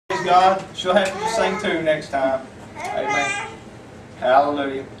praise God. She'll have to sing too next time. Amen.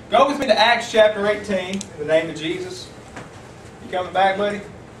 Hallelujah. Go with me to Acts chapter 18, in the name of Jesus. You coming back, buddy?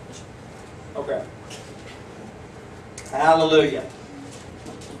 Okay. Hallelujah.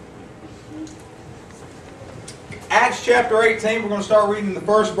 Acts chapter 18, we're going to start reading the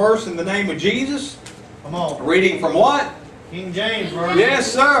first verse in the name of Jesus. Come on. Reading from what? King James Version.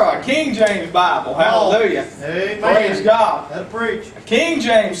 Yes, sir. A King James Bible. Hallelujah. Amen. Praise God. That'll preach. A King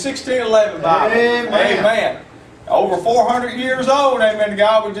James 1611 Bible. Amen. Amen. Over 400 years old. Amen to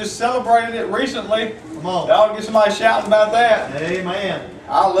God. We just celebrated it recently. Come on. Y'all get somebody shouting about that. Amen.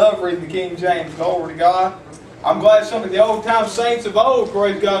 I love reading the King James. Glory to God. I'm glad some of the old time saints of old,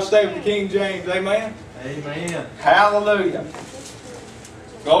 praise God, stay with the King James. Amen. Amen. Hallelujah.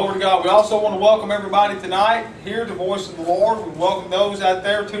 Glory to God. We also want to welcome everybody tonight here to Voice of the Lord. We welcome those out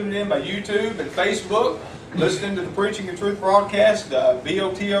there tuning in by YouTube and Facebook, listening to the Preaching the Truth broadcast,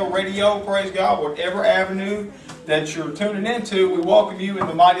 VOTO radio, praise God, whatever avenue that you're tuning into. We welcome you in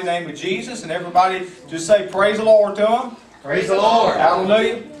the mighty name of Jesus. And everybody just say praise the Lord to them. Praise the Lord.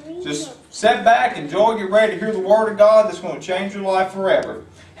 Hallelujah. Just sit back, enjoy, get ready to hear the Word of God that's going to change your life forever.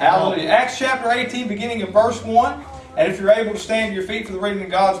 Hallelujah. Acts chapter 18, beginning in verse 1. And if you're able to stand to your feet for the reading of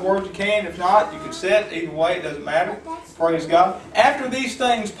God's Word, you can. If not, you can sit. Either way, it doesn't matter. Praise God. After these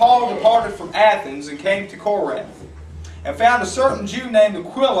things, Paul departed from Athens and came to Corinth, and found a certain Jew named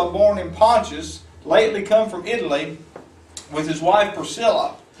Aquila, born in Pontus, lately come from Italy, with his wife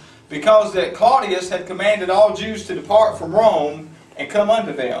Priscilla, because that Claudius had commanded all Jews to depart from Rome and come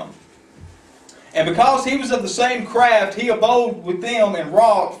unto them. And because he was of the same craft, he abode with them and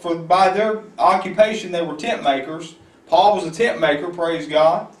wrought, for by their occupation they were tent makers. Paul was a tent maker, praise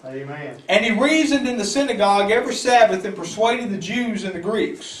God. Amen. And he reasoned in the synagogue every Sabbath and persuaded the Jews and the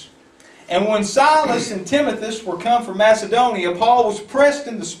Greeks. And when Silas and Timothy were come from Macedonia, Paul was pressed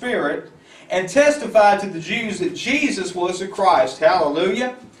in the Spirit and testified to the Jews that Jesus was the Christ.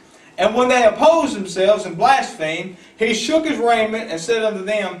 Hallelujah. And when they opposed themselves and blasphemed, he shook his raiment and said unto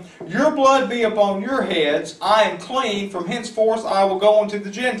them, Your blood be upon your heads. I am clean. From henceforth I will go unto the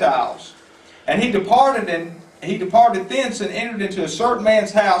Gentiles. And he departed thence and entered into a certain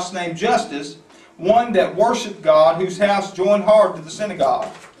man's house named Justus, one that worshipped God, whose house joined hard to the synagogue.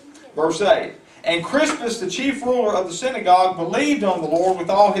 Verse 8. And Crispus, the chief ruler of the synagogue, believed on the Lord with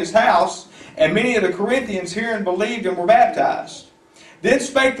all his house, and many of the Corinthians hearing believed and were baptized. Then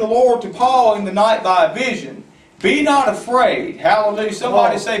spake the Lord to Paul in the night by a vision, Be not afraid. Hallelujah.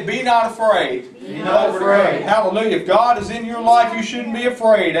 Somebody say, Be not afraid. Be not afraid. Hallelujah. If God is in your life, you shouldn't be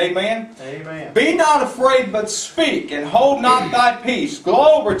afraid. Amen. Amen. Be not afraid, but speak, and hold not thy peace.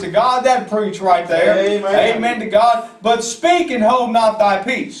 Glory to God. That preach right there. Amen. Amen to God. But speak and hold not thy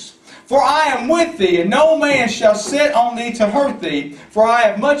peace. For I am with thee, and no man shall sit on thee to hurt thee, for I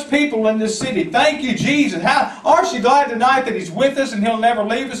have much people in this city. Thank you, Jesus. Aren't you glad tonight that He's with us and He'll never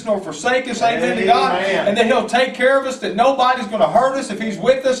leave us nor forsake us? Amen to God. And that He'll take care of us, that nobody's going to hurt us if He's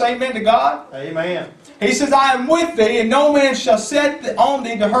with us. Amen to God. Amen. He says, I am with thee, and no man shall set on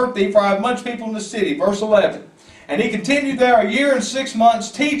thee to hurt thee, for I have much people in the city. Verse 11. And he continued there 1 year and 6 months,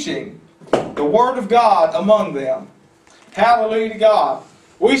 teaching the Word of God among them. Hallelujah to God.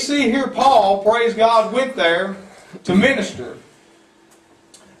 We see here Paul, praise God, went there to minister.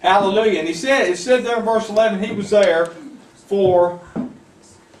 Hallelujah. And it said there in verse 11, he was there for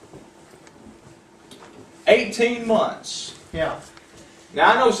 18 months. Yeah.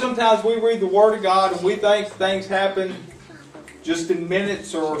 Now I know sometimes we read the Word of God and we think things happen just in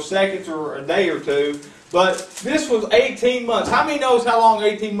minutes or seconds or a day or two. But this was 18 months. How many knows how long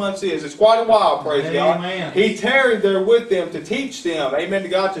 18 months is? It's quite a while, praise God. He tarried there with them to teach them, amen to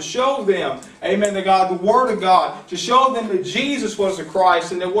God, to show them, amen to God, the Word of God, to show them that Jesus was the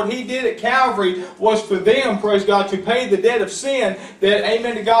Christ and that what He did at Calvary was for them, praise God, to pay the debt of sin that,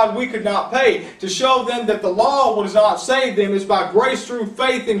 amen to God, we could not pay. To show them that the law does not save them. It's by grace through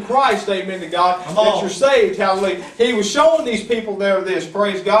faith in Christ, amen to God, that you're saved, hallelujah. He was showing these people there this,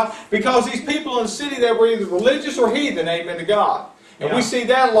 praise God, because these people in the city there were either religious or heathen, amen to God. And we see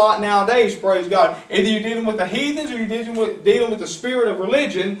that a lot nowadays, praise God. Either you're dealing with the heathens or you're dealing with the spirit of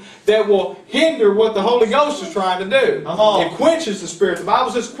religion that will hinder what the Holy Ghost is trying to do. It quenches the Spirit. The Bible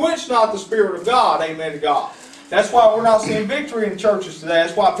says, quench not the Spirit of God, amen to God. That's why we're not seeing victory in churches today.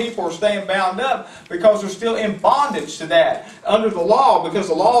 That's why people are staying bound up, because they're still in bondage to that under the law, because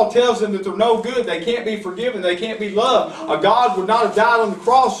the law tells them that they're no good, they can't be forgiven, they can't be loved. A God would not have died on the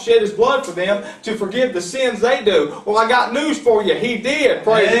cross, shed His blood for them to forgive the sins they do. Well, I got news for you. He did.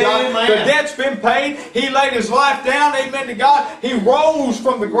 Praise God. The debt's been paid. He laid His life down. Amen to God. He rose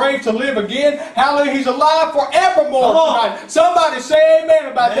from the grave to live again. Hallelujah. He's alive forevermore tonight. Somebody say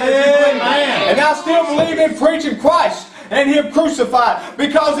amen about that. Amen. And I still believe in preaching Christ and Him crucified,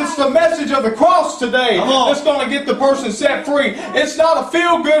 because it's the message of the cross today that's going to get the person set free. It's not a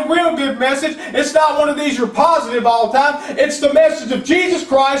feel-good, real-good message. It's not one of these you're positive all the time. It's the message of Jesus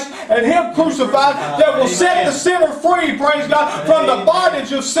Christ and Him crucified that will set the sinner free, praise God, from the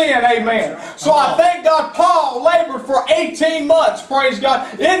bondage of sin. Amen. So I thank God Paul labored for 18 months, praise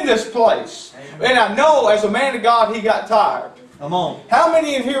God, in this place. And I know as a man of God, he got tired. Come on. How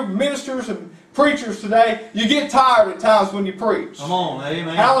many in here ministers and preachers today, you get tired at times when you preach? Come on,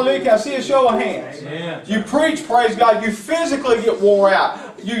 amen. Hallelujah. Can I see a show of hands? Yeah. You preach, praise God, you physically get wore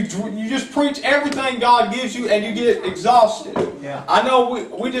out. You just preach everything God gives you and you get exhausted. Yeah. I know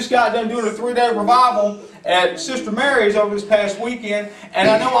we just got done doing a 3-day revival at Sister Mary's over this past weekend, and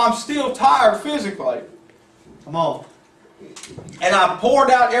I know I'm still tired physically. Come on. And I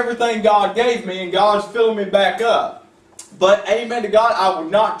poured out everything God gave me, and God's filling me back up. But amen to God, I would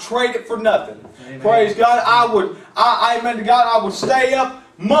not trade it for nothing. Amen. Praise God. Amen to God, I would stay up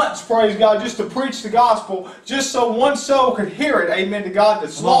months, praise God, just to preach the gospel, just so one soul could hear it, amen to God,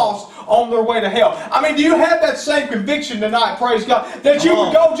 that's lost on their way to hell. I mean, do you have that same conviction tonight, praise God, that you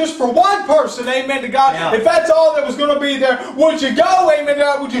would go just for one person, amen to God? Yeah. If that's all that was going to be there, would you go, amen to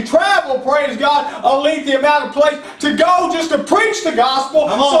God? Would you travel, praise God, a lengthy amount of place to go just to preach the gospel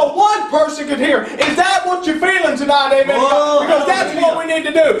so one person could hear? Is that what you're feeling tonight, amen to God? Because that's what we need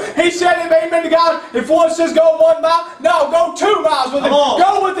to do. He said, amen to God, if one says go 1 mile, no, go 2 miles with him.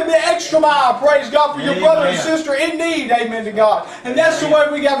 Go with him the extra mile, praise God, for your brother and sister in need, amen to God. And that's the way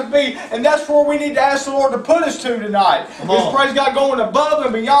we got to be, and that's where we need to ask the Lord to put us to tonight. Is, praise God, going above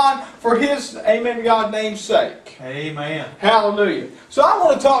and beyond for His, amen to God, name's sake. Amen. Hallelujah. So I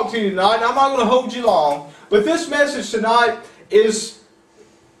want to talk to you tonight, and I'm not going to hold you long, but this message tonight is,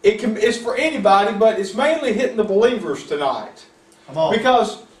 it's for anybody, but it's mainly hitting the believers tonight.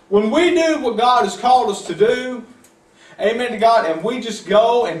 Because when we do what God has called us to do, amen to God, and we just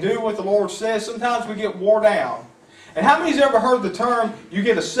go and do what the Lord says, sometimes we get wore down. And how many's ever heard the term, you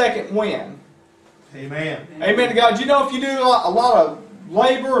get a second wind? Amen. Amen to God. You know, if you do a lot of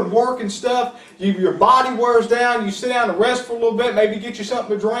labor and work and stuff, your body wears down, you sit down and rest for a little bit, maybe get you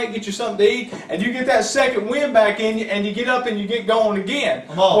something to drink, get you something to eat, and you get that second wind back in you, and you get up and you get going again.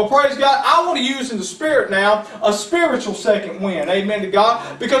 Well, praise God, I want to use in the Spirit now a spiritual second wind, amen to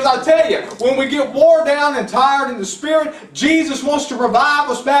God, because I tell you, when we get worn down and tired in the Spirit, Jesus wants to revive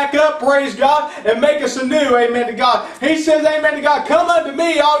us back up, praise God, and make us anew, amen to God. He says, amen to God, come unto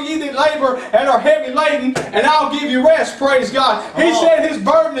me, all ye that labor and are heavy laden, and I'll give you rest, praise God. He said His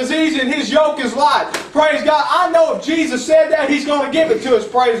burden is easy and His yoke is light. Praise God. I know if Jesus said that, He's going to give it to us,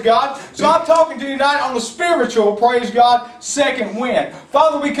 praise God. So I'm talking to you tonight on the spiritual, praise God, second wind.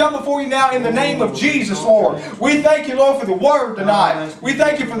 Father, we come before you now in the name of Jesus, Lord. We thank you, Lord, for the Word tonight. We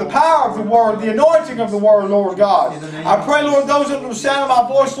thank you for the power of the Word, the anointing of the Word, Lord God. I pray, Lord, those under the sound of my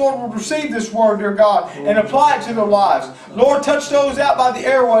voice, Lord, will receive this Word, dear God, and apply it to their lives. Lord, touch those out by the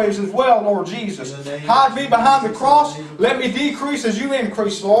airwaves as well, Lord Jesus. Hide me behind the cross. Let me decrease as you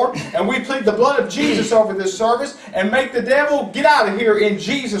increase, Lord. And we plead the blood of Jesus over this service and make the devil get out of here in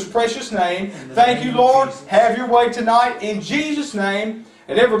Jesus' precious name. Thank you, Lord. Have your way tonight in Jesus' name.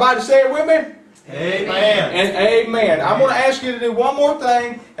 And everybody say it with me. Amen. And amen. I'm going to ask you to do one more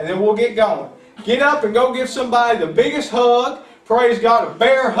thing, and then we'll get going. Get up and go give somebody the biggest hug. Praise God, a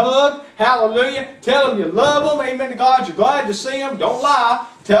bear hug. Hallelujah. Tell them you love them. Amen to God. You're glad to see them. Don't lie.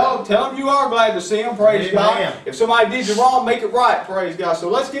 Tell them you are glad to see them. Praise Amen. God. If somebody did you wrong, make it right. Praise God. So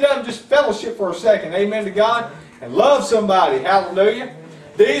let's get up and just fellowship for a second. Amen to God. And love somebody. Hallelujah.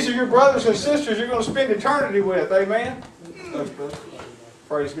 These are your brothers and sisters you're going to spend eternity with. Amen.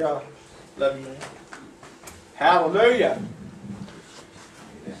 Praise God. Love you, man. Hallelujah.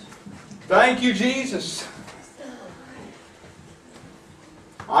 Thank you, Jesus.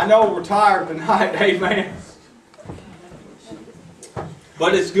 I know we're tired tonight, amen.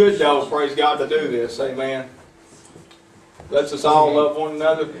 But it's good though, praise God, to do this, amen. Let's us all love one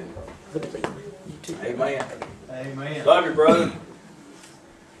another. Amen. Amen. Love you, brother.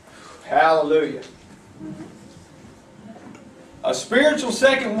 Hallelujah. A spiritual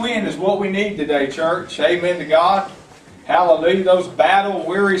second wind is what we need today, church. Amen to God. Hallelujah. Those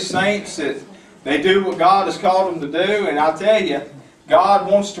battle-weary saints that They do what God has called them to do, and I tell you,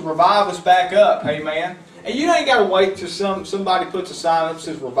 God wants to revive us back up. Amen. And you ain't got to wait till somebody puts a sign up that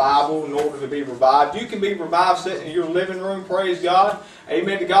says revival in order to be revived. You can be revived sitting in your living room, praise God.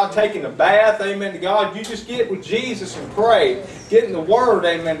 Amen to God, taking a bath, amen to God. You just get with Jesus and pray. Get in the Word,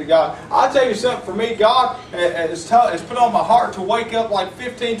 amen to God. I'll tell you something, for me, God has put on my heart to wake up like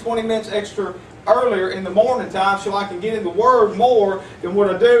 15, 20 minutes extra earlier in the morning time so I can get in the Word more than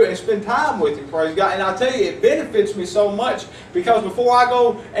what I do and spend time with Him, praise God. And I tell you, it benefits me so much because before I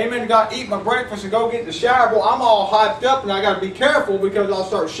go, amen to God, eat my breakfast and go get in the shower, well, I'm all hyped up and I got to be careful because I'll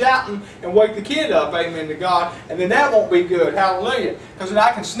start shouting and wake the kid up, amen to God, and then that won't be good, hallelujah. Because then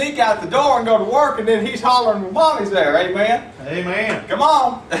I can sneak out the door and go to work and then he's hollering when mommy's there, amen. Amen. Come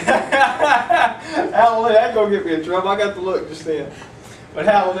on. Hallelujah, that's going to get me in trouble. I got the look just then. But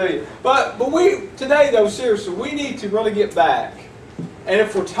hallelujah. But we, today though, seriously, we need to really get back. And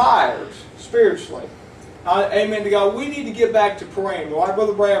if we're tired, spiritually, amen to God, we need to get back to praying. Like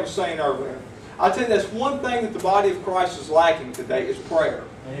Brother Brad was saying earlier. I tell you, that's one thing that the body of Christ is lacking today is prayer.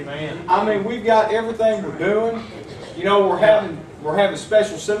 Amen. I mean, we've got everything we're doing. You know, we're having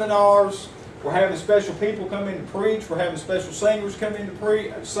special seminars. We're having special people come in to preach. We're having special singers come in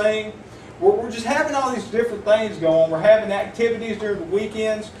to sing. We're just having all these different things going. We're having activities during the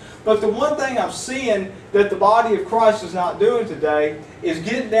weekends. But the one thing I'm seeing that the body of Christ is not doing today is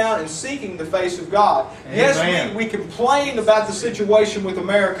getting down and seeking the face of God. Amen. Yes, we complain about the situation with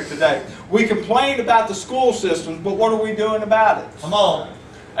America today. We complain about the school systems, but what are we doing about it? Come on.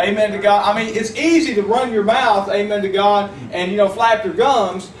 Amen to God. I mean, it's easy to run your mouth, amen to God, and, flap your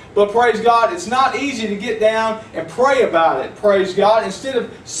gums. But praise God, it's not easy to get down and pray about it, praise God, instead of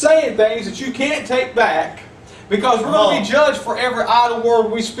saying things that you can't take back. Because we're going to be judged for every idle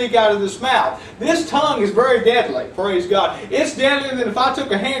word we speak out of this mouth. This tongue is very deadly, praise God. It's deadlier than if I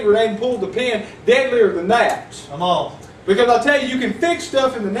took a hand grenade and pulled the pin, deadlier than that. Come on. Because I'll tell you can fix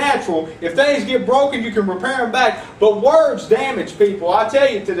stuff in the natural. If things get broken, you can repair them back. But words damage people, I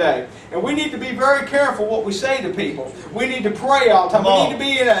tell you today. And we need to be very careful what we say to people. We need to pray all the time. We need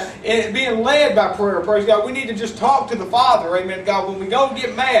to be being led by prayer, praise God. We need to just talk to the Father, amen to God. When we go and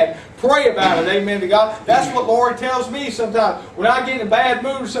get mad, pray about it, amen to God. That's what Lori tells me sometimes. When I get in a bad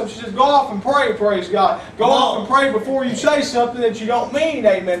mood or something, she says, go off and pray, praise God. Go off and pray before you say something that you don't mean,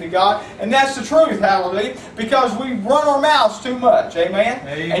 amen to God. And that's the truth, hallelujah. Because we run our mouths too much, amen?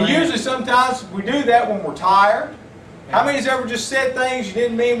 And usually sometimes we do that when we're tired. How many has ever just said things you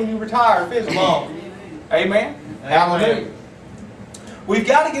didn't mean when you were tired physically? Amen? Hallelujah. We've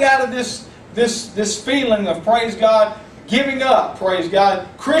got to get out of this feeling of, praise God, giving up, praise God.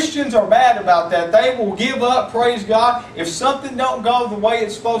 Christians are bad about that. They will give up, praise God. If something don't go the way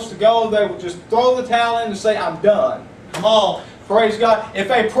it's supposed to go, they will just throw the towel in and say, I'm done. Come on. Praise God. If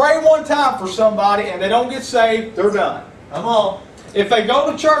they pray one time for somebody and they don't get saved, they're done. Come on. If they go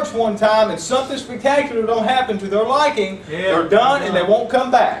to church one time and something spectacular don't happen to their liking, they're done and they won't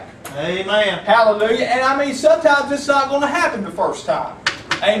come back. Amen. Hallelujah. And I mean, sometimes it's not going to happen the first time.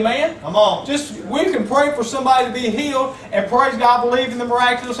 Amen. Come on. We can pray for somebody to be healed, and praise God, I believe in the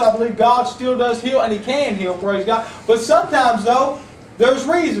miraculous. I believe God still does heal, and He can heal, praise God. But sometimes, though, there's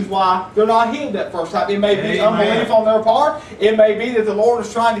reasons why they're not healed that first time. It may be unbelief on their part. It may be that the Lord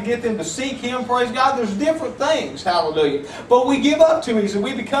is trying to get them to seek Him, praise God. There's different things, hallelujah. But we give up too easily.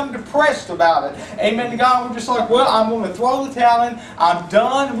 We become depressed about it. Amen to God. We're just like, well, I'm going to throw the towel in. I'm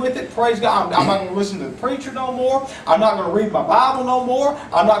done with it, praise God. I'm not going to listen to the preacher no more. I'm not going to read my Bible no more.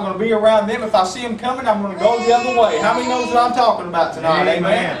 I'm not going to be around them. If I see them coming, I'm going to go the other way. How many knows what I'm talking about tonight?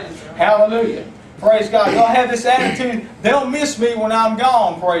 Amen. Hallelujah. Praise God. They'll have this attitude, they'll miss me when I'm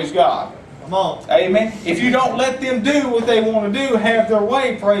gone, praise God. Come on. Amen. If you don't let them do what they want to do, have their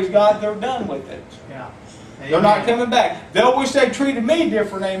way, praise God, they're done with it. Yeah. They're not coming back. They'll wish they treated me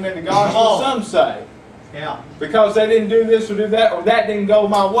different, amen to God, is what some say. Yeah. Because they didn't do this or do that, or that didn't go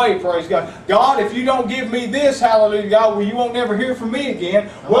my way, praise God. God, if you don't give me this, hallelujah, God, well, you won't never hear from me again.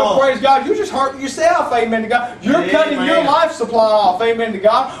 Well, praise God, you're just hurting yourself, amen to God. You're cutting your life supply off, amen to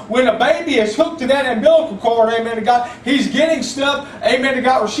God. When a baby is hooked to that umbilical cord, amen to God, he's getting stuff, amen to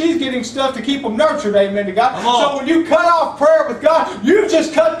God, or she's getting stuff to keep them nurtured, amen to God. So when you cut off prayer with God, you've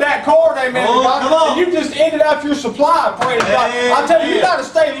just cut that cord, amen to God, and you just ended up your supply, praise God. I tell you, you got to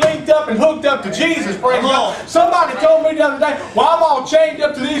stay linked up and hooked up to Jesus, praise God. Somebody told me the other day, well, I'm all chained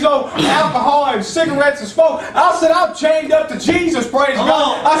up to these old alcohol and cigarettes and smoke. I said, I'm chained up to Jesus, praise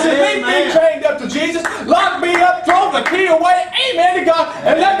God. I said, leave me chained up to Jesus. Lock me up, throw the key away, amen to God,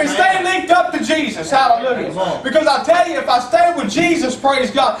 and let me stay linked up to Jesus. Hallelujah. Because I tell you, if I stay with Jesus,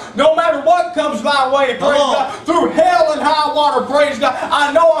 praise God, no matter what comes my way, praise God, through hell and high water, praise God,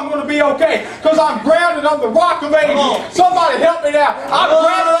 I know I'm going to be okay. Because Because I'm grounded on the rock of ages. Somebody help me now. I'm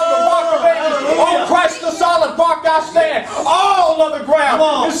grounded on the rock of ages. On Christ the solid rock I stand. All of the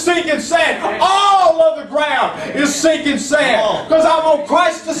ground is sinking sand. All of the ground is sinking sand. Because I'm on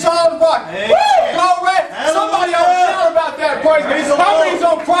Christ the solid rock. Woo! Glory! Somebody ought to shout about that. Praise God. How many's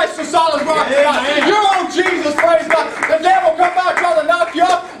on Christ the solid rock tonight? You're on Jesus. Praise God. The devil come out trying to knock you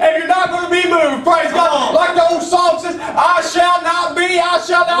up, and you're not going to be moved. Praise God. Like the old song says, I shall not be moved. I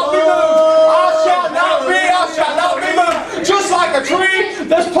shall not be, I shall not be moved. Just like a tree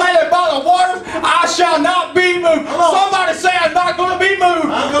that's planted by the waters, I shall not be moved. Somebody say, I'm not going to be moved.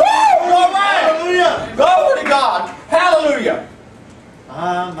 Hallelujah. Glory to God. Hallelujah.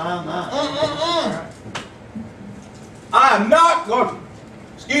 I am not going,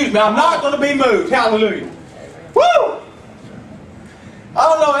 I'm not going to be moved. Hallelujah. Woo! I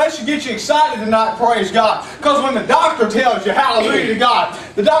don't know, that should get you excited tonight, praise God. Because when the doctor tells you, hallelujah to God,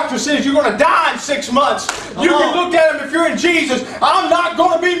 the doctor says you're going to die in 6 months. You can look at him if you're in Jesus. I'm not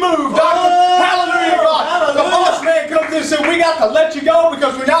going to be moved, doctor. Hallelujah to God. The boss man comes in and says, we got to let you go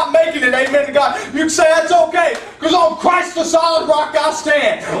because we're not making it. Amen to God. You can say, that's okay. Because on Christ the solid rock I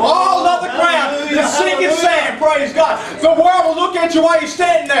stand. All of the ground is sinking sand, praise God. The world will look at you while you're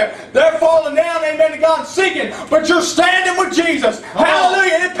standing there. They're falling down, amen to God, sinking. But you're standing with Jesus. Hallelujah.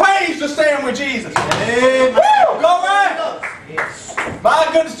 It pays to stand with Jesus. Amen. Woo! Go right. Yes. My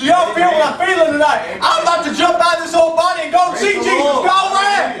goodness, do y'all feel what I'm feeling tonight? I'm about to jump out of this old body and go see Jesus. Go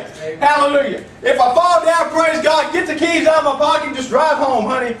right. Hallelujah. If I fall down, praise God, get the keys out of my pocket and just drive home,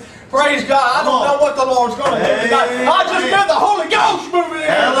 honey. Praise God. I don't know what the Lord's going to do tonight. I just feel the Holy Ghost moving in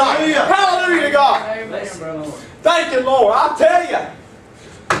tonight. Hallelujah to God. Amen. Thank you, Lord. I tell you.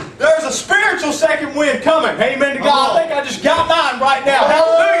 There's a spiritual second wind coming. Amen to God. I think I just got mine right now.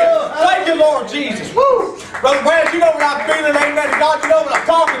 Hallelujah. Thank you, Lord Jesus. Woo. Brother Brad, you know what I'm feeling. Amen to God. You know what I'm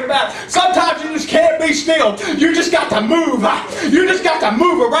talking about. Sometimes you just can't be still. You just got to move. You just got to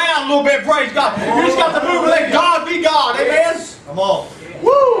move around a little bit. Praise God. You just got to move and let God be God. Amen. Come on.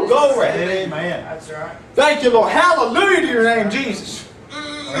 Woo. Glory. Amen. That's right. Thank you, Lord. Hallelujah to your name, Jesus.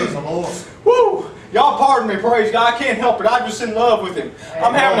 Praise the Lord. Woo. Y'all pardon me, praise God. I can't help it. I'm just in love with Him.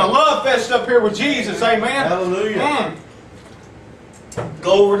 I'm having a love fest up here with Jesus. Amen. Hallelujah.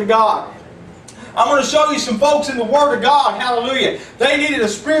 Glory to God. I'm going to show you some folks in the Word of God. Hallelujah. They needed a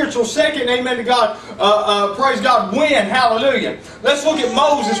spiritual second. Amen to God. Praise God. Win. Hallelujah. Let's look at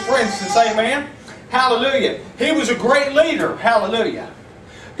Moses, for instance. Amen. Hallelujah. He was a great leader. Hallelujah.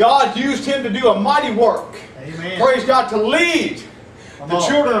 God used him to do a mighty work. Amen. Praise God. To lead the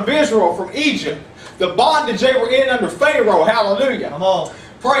children of Israel from Egypt. The bondage they were in under Pharaoh. Hallelujah. Come on.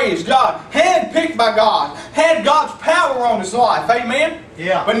 Praise God. Handpicked by God. Had God's power on his life. Amen?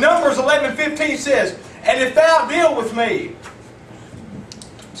 Yeah. But Numbers 11:15 says, and if thou deal with me,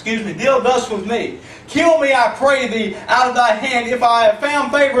 deal thus with me. Kill me, I pray thee, out of thy hand, if I have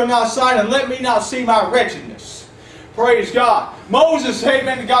found favor in thy sight, and let me not see my wretchedness. Praise God. Moses,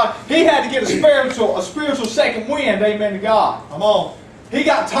 amen to God, he had to get a spiritual second wind, amen to God. Come on. He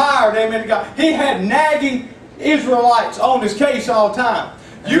got tired, amen to God. He had nagging Israelites on his case all the time.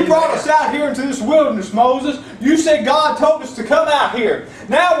 You brought us out here into this wilderness, Moses. You said God told us to come out here.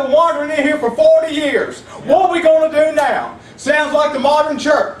 Now we're wandering in here for 40 years. What are we going to do now? Sounds like the modern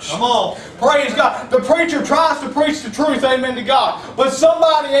church. Come on. Praise God. The preacher tries to preach the truth, amen to God. But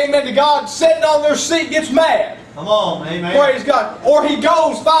somebody, amen to God, sitting on their seat gets mad. Come on, amen. Praise God. Or he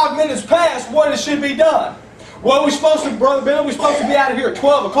goes 5 minutes past what it should be done. Well, we're supposed to, Brother Bill, we're supposed to be out of here at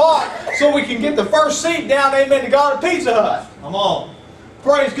 12 o'clock so we can get the first seat down, amen to God, at Pizza Hut. Come on.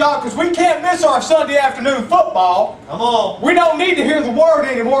 Praise God, because we can't miss our Sunday afternoon football. Come on. We don't need to hear the Word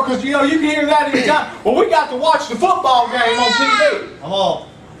anymore because, you know, you can hear that anytime. Well, we got to watch the football game on TV. Come on.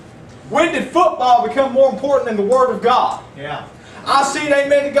 When did football become more important than the Word of God? Yeah. I see it,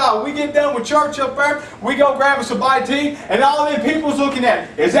 amen to God. We get done with church up there, we go grab us a bite to eat, and all them people's looking at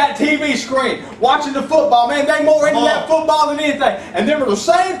it. Is that TV screen, watching the football. Man, they more into that football than anything. And them are the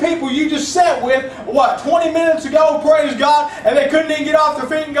same people you just sat with, what, 20 minutes ago, praise God, and they couldn't even get off their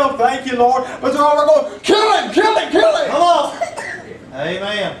feet and go, thank you, Lord. But they're over going, kill him, kill him, kill him. Come on.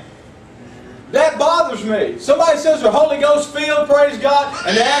 Amen. That bothers me. Somebody says they're Holy Ghost filled, praise God,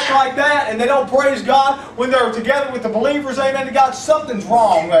 and they act like that, and they don't praise God when they're together with the believers, amen to God. Something's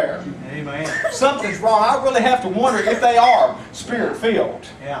wrong there. Amen. Something's wrong. I really have to wonder if they are Spirit-filled.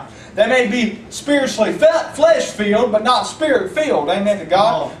 Yeah. They may be spiritually flesh-filled, but not Spirit-filled, amen to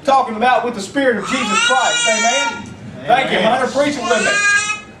God. Talking about with the Spirit of Jesus Christ, amen. Thank you, Hunter. Preach it with me.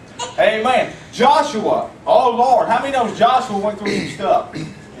 Amen. Joshua. Oh, Lord. How many knows Joshua went through some stuff?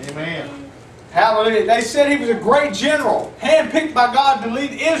 Amen. Hallelujah. They said he was a great general, handpicked by God to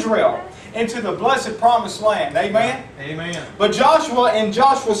lead Israel into the blessed promised land. Amen? Amen. But Joshua, in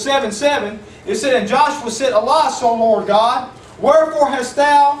Joshua 7:7, it said, And Joshua said, Alas, O Lord God, wherefore hast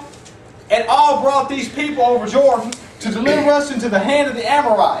thou and all brought these people over Jordan to deliver us into the hand of the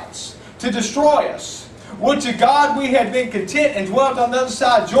Amorites, to destroy us? Would to God we had been content and dwelt on the other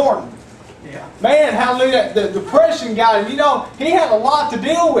side of Jordan. Yeah. Man, hallelujah, the depression got him. You know, he had a lot to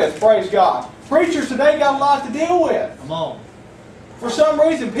deal with, praise God. Preachers today got a lot to deal with. Come on. For some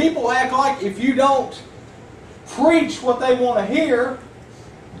reason, people act like if you don't preach what they want to hear,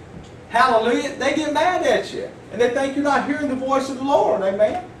 hallelujah, they get mad at you. And they think you're not hearing the voice of the Lord.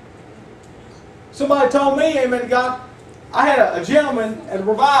 Amen. Somebody told me, amen, God, I had a gentleman at a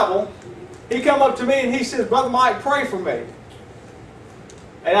revival. He come up to me and he says, Brother Mike, pray for me.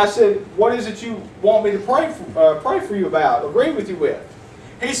 And I said, what is it you want me to pray for you about, agree with you with?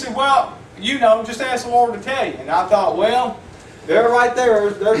 He said, well, you know, just ask the Lord to tell you. And I thought, well, there right there,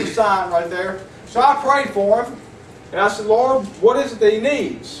 there's a sign right there. So I prayed for him. And I said, Lord, what is it that he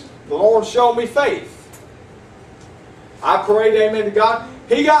needs? The Lord showed me faith. I prayed, amen, to God.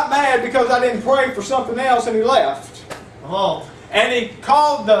 He got mad because I didn't pray for something else and he left. Come on. And he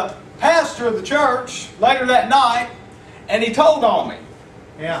called the pastor of the church later that night and he told on me.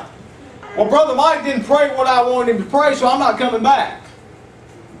 Yeah. Well, Brother Mike didn't pray what I wanted him to pray, so I'm not coming back.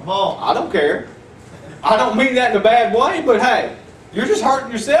 Come on. I don't care. I don't mean that in a bad way, but hey, you're just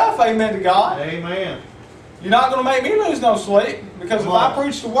hurting yourself, amen to God. Amen. You're not going to make me lose no sleep, because if I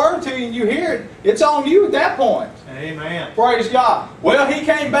preach the word to you and you hear it, it's on you at that point. Amen. Praise God. Well, he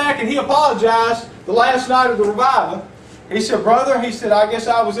came back and he apologized the last night of the revival. He said, Brother, he said, I guess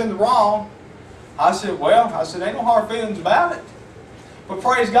I was in the wrong. I said, well, ain't no hard feelings about it. But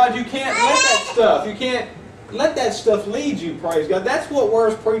praise God, you can't let that stuff, you can't let that stuff lead you, praise God. That's what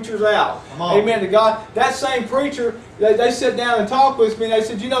wears preachers out. Amen to God. That same preacher, they sat down and talked with me and they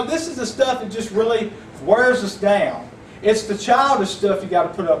said, you know, this is the stuff that just really wears us down. It's the childish stuff you got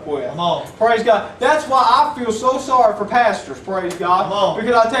to put up with. Praise God. That's why I feel so sorry for pastors, praise God.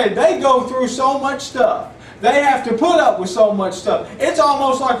 Because I tell you, they go through so much stuff. They have to put up with so much stuff. It's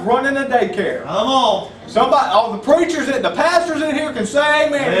almost like running a daycare. Come on. Somebody, all the preachers, the pastors in here can say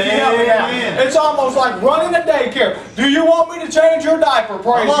amen. If you help me out. It's almost like running a daycare. Do you want me to change your diaper?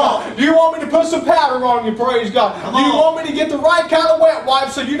 Praise God. Do you want me to put some powder on you? Praise God. Do you want me to get the right kind of wet wipe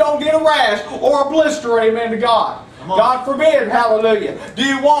so you don't get a rash or a blister? Amen to God. God forbid. Hallelujah. Do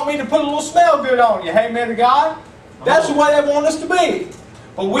you want me to put a little smell good on you? Amen to God. That's the way they want us to be.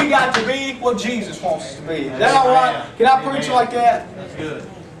 But we got to be what Jesus wants us to be. Is that all right? Can I preach like that? That's good.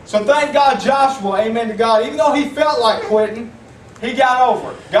 So thank God Joshua, amen to God, even though he felt like quitting, he got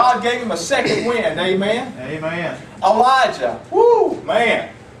over it. God gave him a second wind, amen? Amen. Elijah, whoo, man.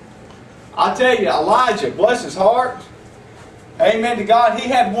 I tell you, Elijah, bless his heart. Amen to God. He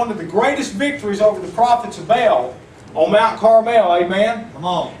had one of the greatest victories over the prophets of Baal on Mount Carmel, amen? Come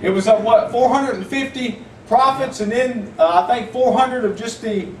on. It was what, 450 prophets, and then I think 400 of just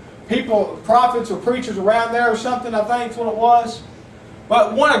the people, prophets or preachers around there or something, I think is what it was.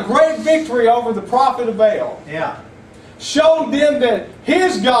 But won a great victory over the prophet of Baal. Yeah. Showed them that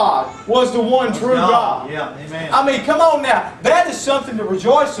his God was the one true God. Yeah, amen. I mean, come on now. That is something to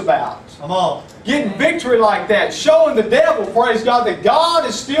rejoice about. Come on. Getting victory like that. Showing the devil, praise God, that God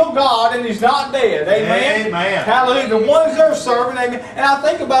is still God and He's not dead. Amen? Amen. Hallelujah. The ones they're serving, amen. And I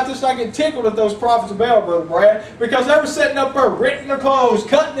think about this, I get tickled at those prophets of Baal, Brother Brad, because they were sitting up there, ripping their clothes,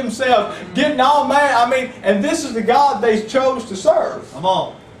 cutting themselves, getting all mad. I mean, and this is the God they chose to serve. Come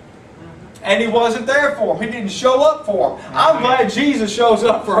on. And He wasn't there for them. He didn't show up for them. I'm glad Jesus shows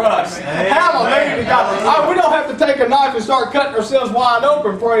up for us. Amen. Hallelujah to God. We don't have to take a knife and start cutting ourselves wide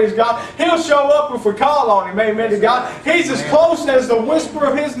open, praise God. He'll show up if we call on Him, amen to God. He's as close as the whisper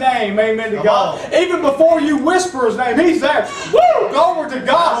of His name, amen to God. Even before you whisper His name, He's there. Woo! Glory to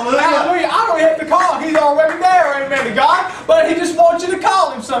God. Hallelujah. I don't have to call Him. He's already there, amen to God. But He just wants you to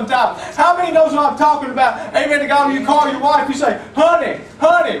call Him sometimes. How many knows what I'm talking about? Amen to God. When you call your wife, you say, honey,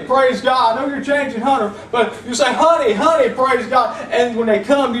 honey, praise God. I know you're changing Hunter, but you say, honey, honey, praise God. And when they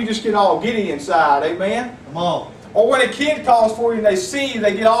come, you just get all giddy inside, amen? Come on. Or when a kid calls for you and they see you,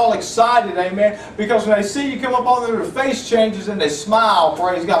 they get all excited, amen? Because when they see you come up on there, their face changes and they smile,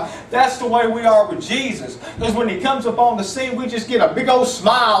 praise God. That's the way we are with Jesus. Because when He comes up on the scene, we just get a big old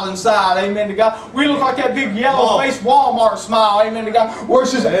smile inside, amen to God. We look like that big yellow-faced Walmart smile, amen to God, where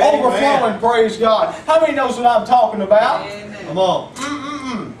it's just overflowing, praise God. How many knows what I'm talking about? Amen. Come on.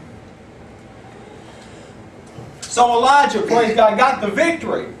 So Elijah, praise God, got the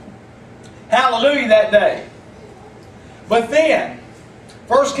victory. Hallelujah that day. But then,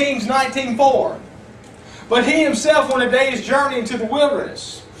 1 Kings 19:4. But he himself went a day's journey into the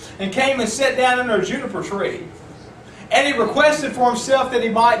wilderness. and came and sat down under a juniper tree. And he requested for himself that he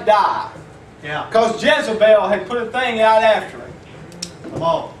might die. Yeah. Because Jezebel had put a thing out after him. Come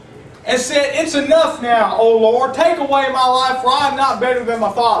on. And said, "It's enough now, O Lord. Take away my life, for I am not better than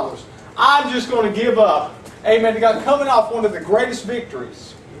my fathers." I'm just going to give up. Amen to God. Coming off one of the greatest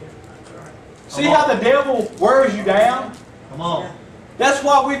victories. See how the devil wears you down? Come on. That's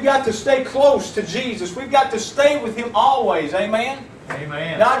why we've got to stay close to Jesus. We've got to stay with Him always. Amen?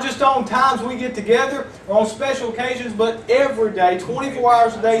 Amen. Not just on times we get together or on special occasions, but every day, 24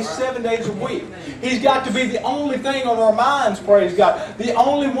 hours a day, 7 days a week. He's got to be the only thing on our minds, praise God. The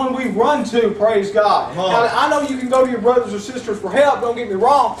only one we run to, praise God. Now, I know you can go to your brothers or sisters for help, don't get me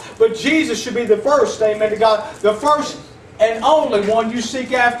wrong, but Jesus should be the first, amen to God. The first and only one you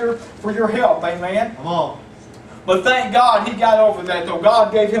seek after for your help, amen. Come on. But thank God he got over that, though.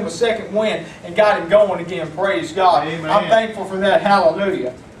 God gave him a second wind and got him going again. Praise God. Amen. I'm thankful for that.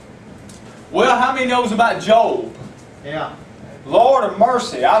 Hallelujah. Well, how many knows about Job? Yeah. Lord of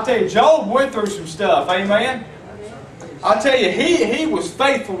mercy. I'll tell you, Job went through some stuff. Amen. I'll tell you, he was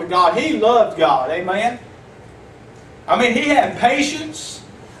faithful to God. He loved God. Amen. I mean, he had patience.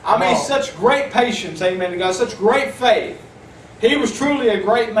 I mean, such great patience. Amen to God. Such great faith. He was truly a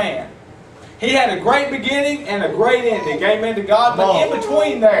great man. He had a great beginning and a great ending. Amen to God. But in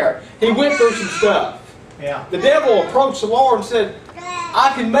between there, he went through some stuff. Yeah. The devil approached the Lord and said,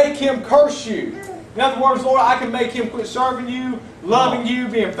 "I can make him curse you." In other words, Lord, I can make him quit serving you, loving you,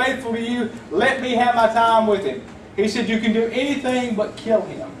 being faithful to you. Let me have my time with him. He said, "You can do anything but kill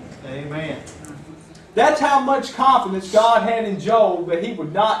him." Amen. That's how much confidence God had in Job that he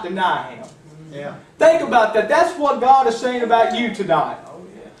would not deny him. Yeah. Think about that. That's what God is saying about you tonight.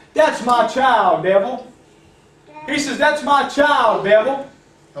 That's my child, devil. He says, "That's my child, devil."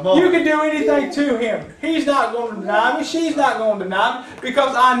 Come on. You can do anything to him. He's not going to deny me. She's not going to deny me.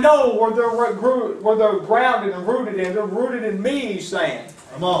 Because I know where they're grounded and rooted in. They're rooted in me, he's saying.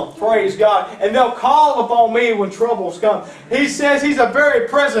 Come on. Praise God. And they'll call upon me when troubles come. He says he's a very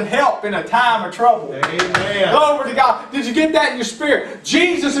present help in a time of trouble. Amen. Glory to God. Did you get that in your spirit?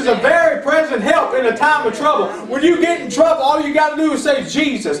 Jesus is a very present help in a time of trouble. When you get in trouble, all you got to do is say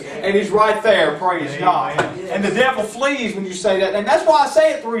Jesus. And he's right there. Praise God. And the devil flees when you say that. And that's why I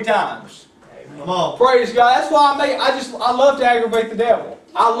say it 3 times. Come on. Praise God. That's why I love to aggravate the devil.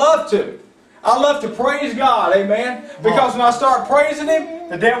 I love to. I love to praise God, amen? Because when I start praising Him,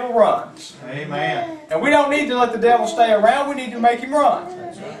 the devil runs. Amen. And we don't need to let the devil stay around. We need to make him run.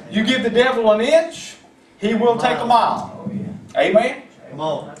 You give the devil an inch, he will take a mile. Amen? Come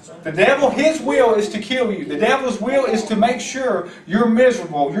on. The devil, his will is to kill you. The devil's will is to make sure you're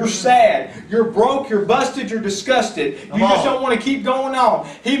miserable, you're sad, you're broke, you're busted, you're disgusted. You just don't want to keep going on.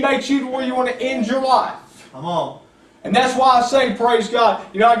 He makes you to where you want to end your life. Come on. And that's why I say, praise God.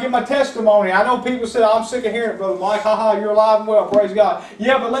 You know, I give my testimony. I know people say, "I'm sick of hearing it, Brother Mike. Ha, you're alive and well, praise God."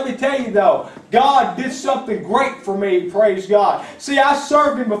 Yeah, but let me tell you though, God did something great for me, praise God. See, I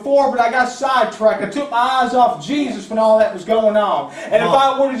served Him before, but I got sidetracked. I took my eyes off Jesus when all that was going on. And if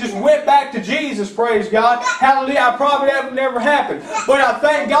I would have just went back to Jesus, praise God, hallelujah, I probably that would never happen. But I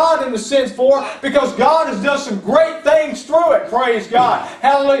thank God in a sense for it, because God has done some great things through it, praise God.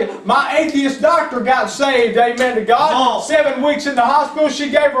 Hallelujah. My atheist doctor got saved, amen to God. 7 weeks in the hospital, she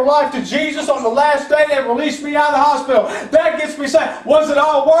gave her life to Jesus. On the last day, they released me out of the hospital. That gets me saying, was it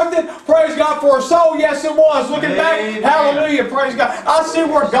all worth it? Praise God for her soul. Yes, it was. Looking back, hallelujah, praise God. I see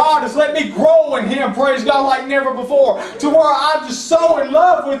where God has let me grow in Him, praise God, like never before. To where I'm just so in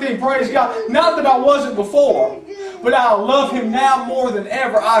love with Him, praise God. Not that I wasn't before, but I love Him now more than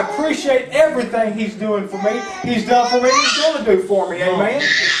ever. I appreciate everything He's doing for me. He's done for me. He's going to do for me. Amen.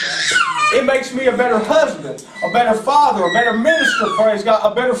 It makes me a better husband, a better father, a better minister, praise God,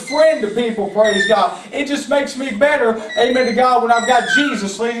 a better friend to people, praise God. It just makes me better, amen to God, when I've got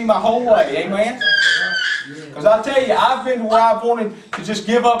Jesus leading my whole way, amen. Because I tell you, I've been to where I've wanted to just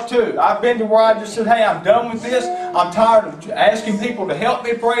give up too. I've been to where I just said, "Hey, I'm done with this. I'm tired of asking people to help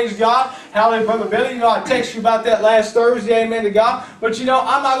me, praise God." Hallelujah, Brother Billy. You know, I texted you about that last Thursday, amen to God. But you know,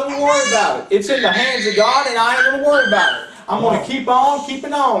 I'm not going to worry about it. It's in the hands of God, and I ain't going to worry about it. I'm going to keep on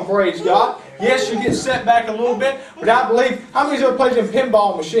keeping on, praise God. Yes, you get set back a little bit, but I believe, how many's ever played in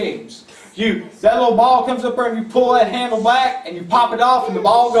pinball machines? That little ball comes up there and you pull that handle back and you pop it off and the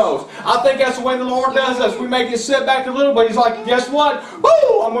ball goes. I think that's the way the Lord does us. We make it set back a little bit. He's like, guess what?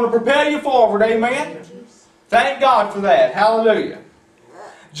 Woo! I'm going to propel you forward. Amen? Thank God for that. Hallelujah.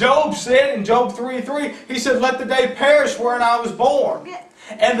 Job said in Job 3:3, he said, "Let the day perish wherein I was born,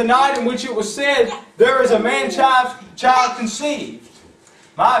 and the night in which it was said, there is a man-child conceived."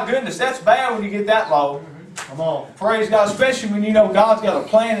 My goodness, that's bad when you get that low. Come on. Praise God, especially when you know God's got a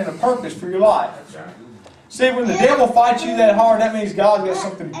plan and a purpose for your life. See, when the devil fights you that hard, that means God's got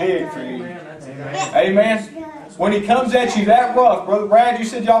something big for you. Amen. Amen. When he comes at you that rough, Brother Brad, you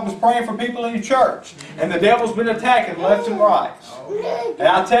said y'all was praying for people in your church, and the devil's been attacking left and right. And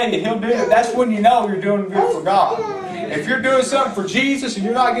I tell you, he'll do it. That's when you know you're doing good for God. If you're doing something for Jesus and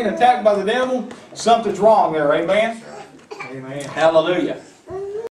you're not getting attacked by the devil, something's wrong there. Amen. Amen. Hallelujah.